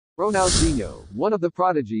Ronaldinho, one of the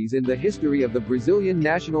prodigies in the history of the Brazilian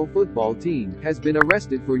national football team, has been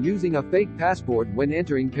arrested for using a fake passport when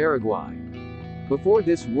entering Paraguay. Before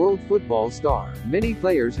this world football star, many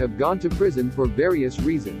players have gone to prison for various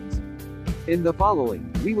reasons. In the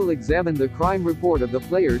following, we will examine the crime report of the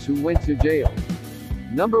players who went to jail.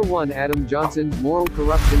 Number 1. Adam Johnson. Moral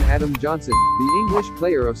corruption. Adam Johnson, the English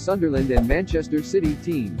player of Sunderland and Manchester City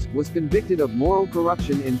teams, was convicted of moral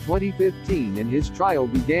corruption in 2015 and his trial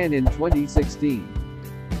began in 2016.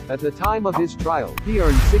 At the time of his trial, he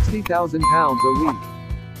earned £60,000 a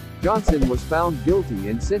week. Johnson was found guilty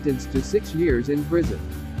and sentenced to 6 years in prison.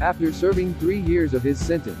 After serving 3 years of his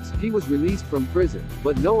sentence, he was released from prison,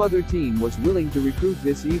 but no other team was willing to recruit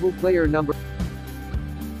this evil player. Number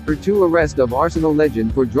 2. Arrest of Arsenal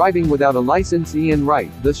legend for driving without a license. Ian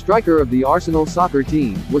Wright, the striker of the Arsenal soccer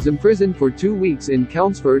team, was imprisoned for 2 weeks in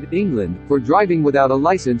Chelmsford, England, for driving without a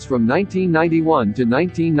license from 1991 to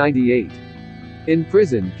 1998. In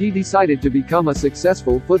prison, he decided to become a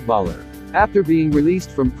successful footballer. After being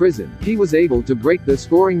released from prison, he was able to break the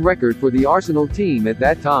scoring record for the Arsenal team at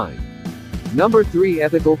that time. Number 3.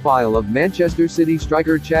 Ethical file of Manchester City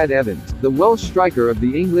striker Chad Evans, the Welsh striker of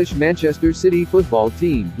the English Manchester City football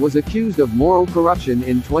team, was accused of moral corruption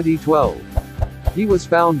in 2012. He was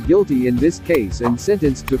found guilty in this case and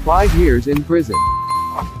sentenced to 5 years in prison.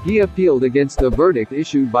 He appealed against the verdict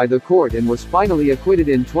issued by the court and was finally acquitted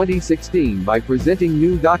in 2016 by presenting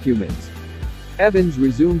new documents. Evans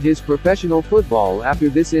resumed his professional football after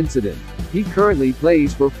this incident. He currently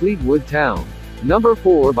plays for Fleetwood Town. Number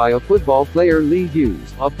 4. By a football player. Lee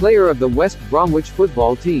Hughes, a player of the West Bromwich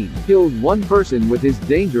football team, killed one person with his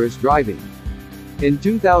dangerous driving. In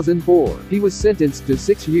 2004, he was sentenced to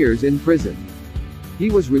 6 years in prison. He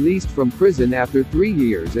was released from prison after 3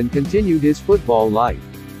 years and continued his football life.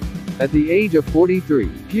 At the age of 43,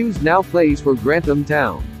 Hughes now plays for Grantham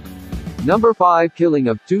Town. Number 5. Killing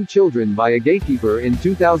of 2 children by a gatekeeper. In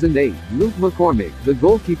 2008, Luke McCormick, the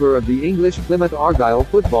goalkeeper of the English Plymouth Argyle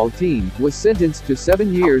football team, was sentenced to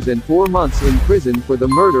 7 years and 4 months in prison for the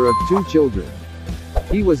murder of 2 children.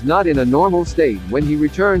 He was not in a normal state when he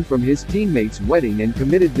returned from his teammate's wedding and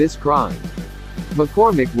committed this crime.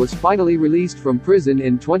 McCormick was finally released from prison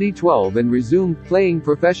in 2012 and resumed playing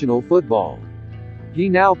professional football. He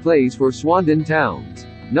now plays for Swindon Towns.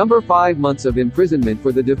 Number 5. Months of imprisonment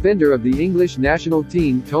for the defender of the English national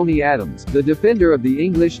team. Tony Adams, the defender of the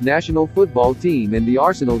English national football team and the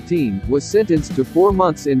Arsenal team, was sentenced to 4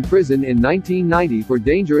 months in prison in 1990 for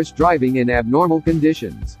dangerous driving in abnormal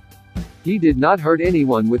conditions. He did not hurt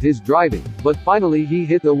anyone with his driving, but finally he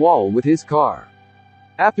hit the wall with his car.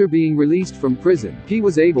 After being released from prison, he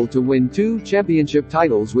was able to win 2 championship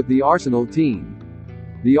titles with the Arsenal team.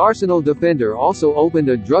 The Arsenal defender also opened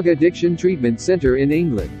a drug addiction treatment center in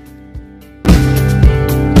England.